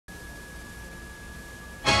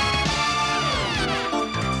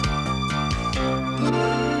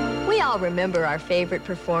all remember our favorite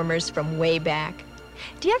performers from way back.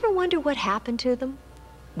 Do you ever wonder what happened to them?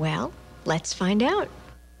 Well, let's find out.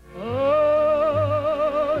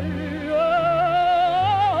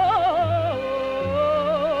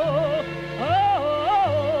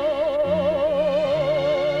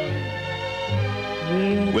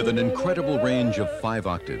 With an incredible range of 5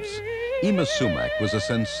 octaves, Yma Sumac was a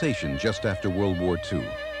sensation just after World War II.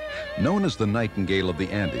 Known as the Nightingale of the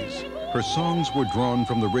Andes, her songs were drawn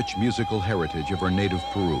from the rich musical heritage of her native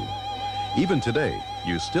Peru. Even today,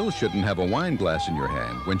 you still shouldn't have a wine glass in your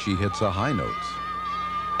hand when she hits a high note.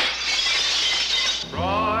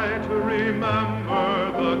 Try to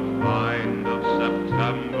remember the kind of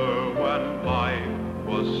September when life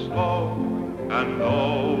was slow and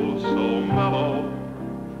oh so mellow.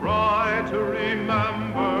 Try to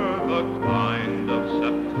remember the kind of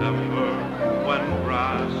September when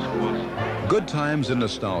grass was... Good times and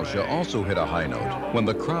nostalgia also hit a high note when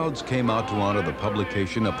the crowds came out to honor the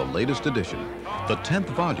publication of the latest edition, the 10th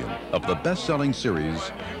volume of the best-selling series,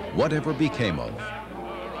 Whatever Became Of.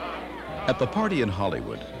 At the party in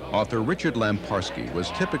Hollywood, author Richard Lamparski was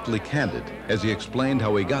typically candid as he explained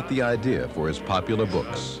how he got the idea for his popular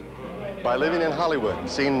books. By living in Hollywood and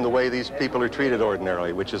seeing the way these people are treated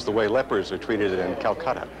ordinarily, which is the way lepers are treated in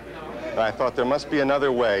Calcutta, I thought there must be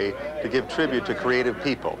another way to give tribute to creative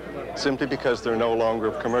people, simply because they're no longer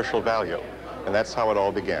of commercial value. And that's how it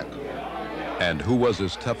all began. And who was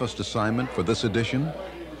his toughest assignment for this edition?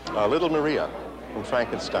 Little Maria from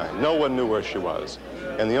Frankenstein. No one knew where she was.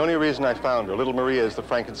 And the only reason I found her, Little Maria is the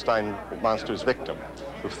Frankenstein monster's victim,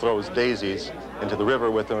 who throws daisies into the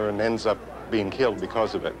river with her and ends up being killed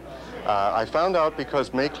because of it. I found out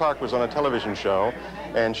because Mae Clarke was on a television show,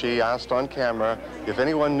 and she asked on camera if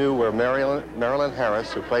anyone knew where Marilyn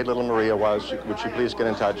Harris, who played Little Maria, was, would she please get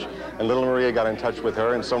in touch? And Little Maria got in touch with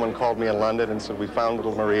her, and someone called me in London and said, we found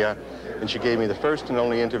Little Maria, and she gave me the first and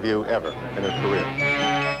only interview ever in her career.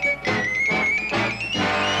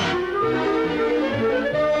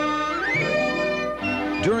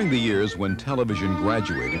 During the years when television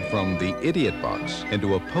graduated from the idiot box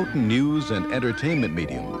into a potent news and entertainment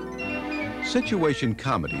medium, situation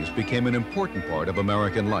comedies became an important part of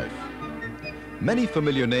American life. Many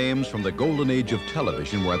familiar names from the golden age of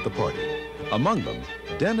television were at the party. Among them,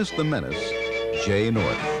 Dennis the Menace, Jay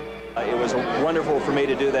North. It was wonderful for me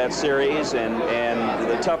to do that series, and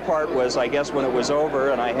the tough part was, I guess, when it was over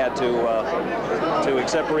and I had to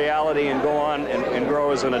accept reality and go on and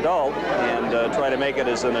grow as an adult and try to make it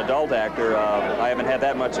as an adult actor. I haven't had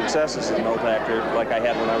that much success as an adult actor like I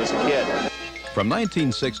had when I was a kid. From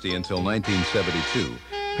 1960 until 1972,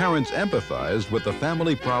 parents empathized with the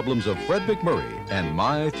family problems of Fred McMurray and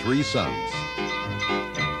My 3 Sons.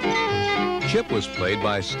 Chip was played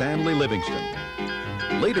by Stanley Livingston.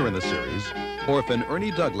 Later in the series, orphan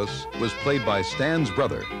Ernie Douglas was played by Stan's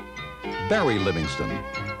brother, Barry Livingston.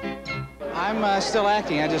 I'm still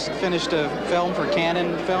acting. I just finished a film for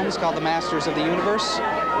Canon Films called The Masters of the Universe.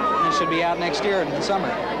 It should be out next year in the summer.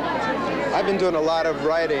 I've been doing a lot of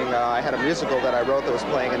writing. I had a musical that I wrote that was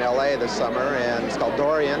playing in L.A. this summer, and it's called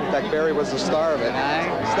Dorian. In fact, Barry was the star of it.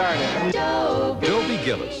 I starred in it. Dobie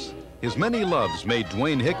Gillis. His many loves made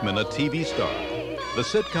Dwayne Hickman a TV star. The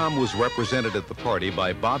sitcom was represented at the party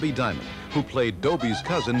by Bobby Diamond, who played Dobie's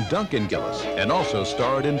cousin, Duncan Gillis, and also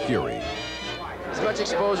starred in Fury. As much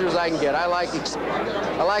exposure as I can get. I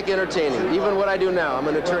like entertaining. Even what I do now, I'm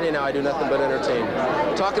an attorney now, I do nothing but entertain.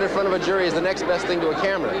 Talking in front of a jury is the next best thing to a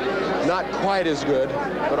camera. Not quite as good,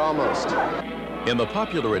 but almost. In the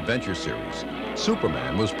popular adventure series,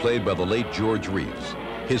 Superman was played by the late George Reeves.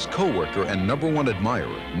 His co-worker and #1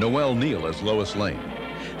 admirer, Noel Neill, as Lois Lane.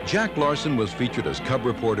 Jack Larson was featured as cub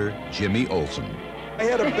reporter Jimmy Olsen. I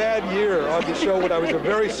had a bad year on the show when I was a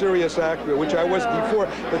very serious actor, which I was before,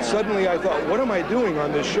 but suddenly I thought, what am I doing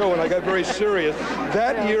on this show? And I got very serious.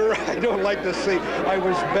 That year, I don't like to say, I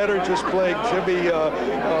was better just playing Jimmy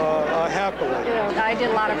happily. I did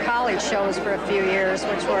a lot of college shows for a few years,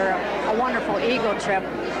 which were a wonderful ego trip.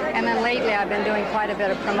 And then lately, I've been doing quite a bit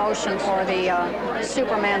of promotion for the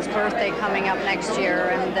Superman's birthday coming up next year,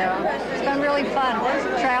 and it's been really fun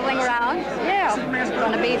traveling around. Yeah, it's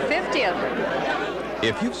going to be 50th.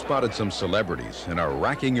 If you've spotted some celebrities and are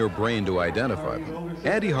racking your brain to identify them,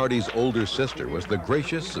 Addie Hardy's older sister was the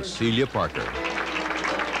gracious Cecilia Parker.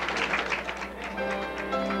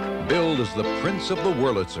 Billed as the Prince of the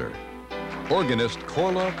Wurlitzer, organist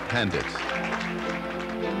Korla Pandit.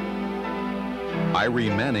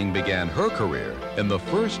 Irene Manning began her career in the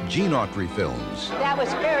first Gene Autry films. That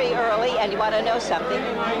was very early, and you want to know something?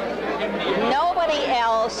 Nobody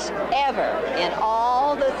else ever, in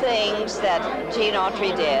all the things that Gene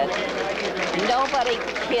Autry did, Nobody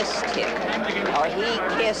kissed him, or he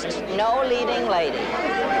kissed no leading lady,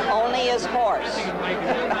 only his horse.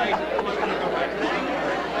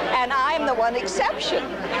 And I'm the one exception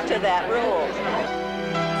to that rule.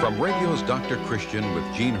 From radio's Dr. Christian with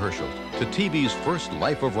Jean Herschel to TV's First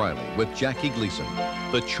Life of Riley with Jackie Gleason,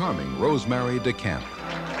 the charming Rosemary DeCamp.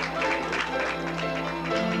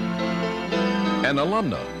 An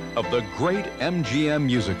alumna of the great MGM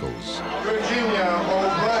musicals. Virginia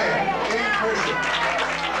O'Brien,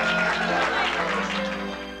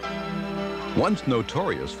 Once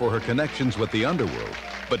notorious for her connections with the underworld,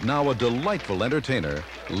 but now a delightful entertainer,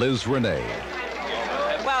 Liz Renay.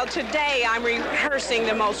 Well, today I'm rehearsing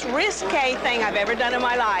the most risque thing I've ever done in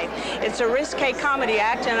my life. It's a risque comedy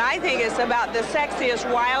act, and I think it's about the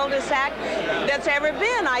sexiest, wildest act that's ever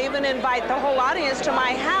been. I even invite the whole audience to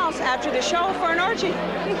my house after the show for an orgy.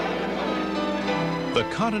 The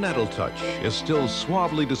Continental Touch is still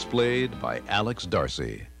suavely displayed by Alex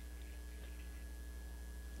Darcy.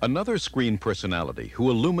 Another screen personality who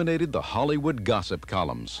illuminated the Hollywood gossip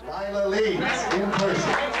columns. Lila Leeds, in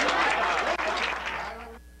person.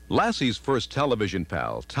 Lassie's first television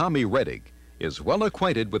pal, Tommy Rettig, is well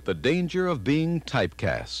acquainted with the danger of being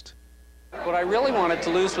typecast. What I really wanted to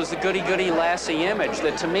lose was the goody-goody Lassie image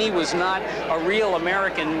that to me was not a real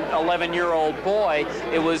American 11-year-old boy.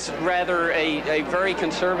 It was rather a very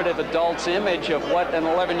conservative adult's image of what an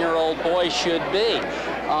 11-year-old boy should be.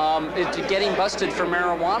 Getting busted for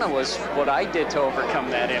marijuana was what I did to overcome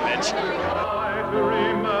that image.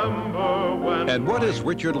 And what has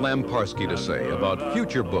Richard Lamparski to say about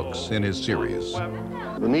future books in his series?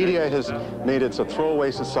 The media has made it a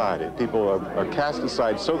throwaway society. People are cast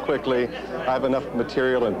aside so quickly. I have enough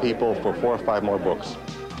material and people for 4 or 5 more books.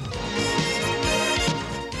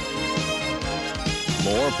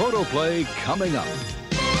 More Photoplay coming up.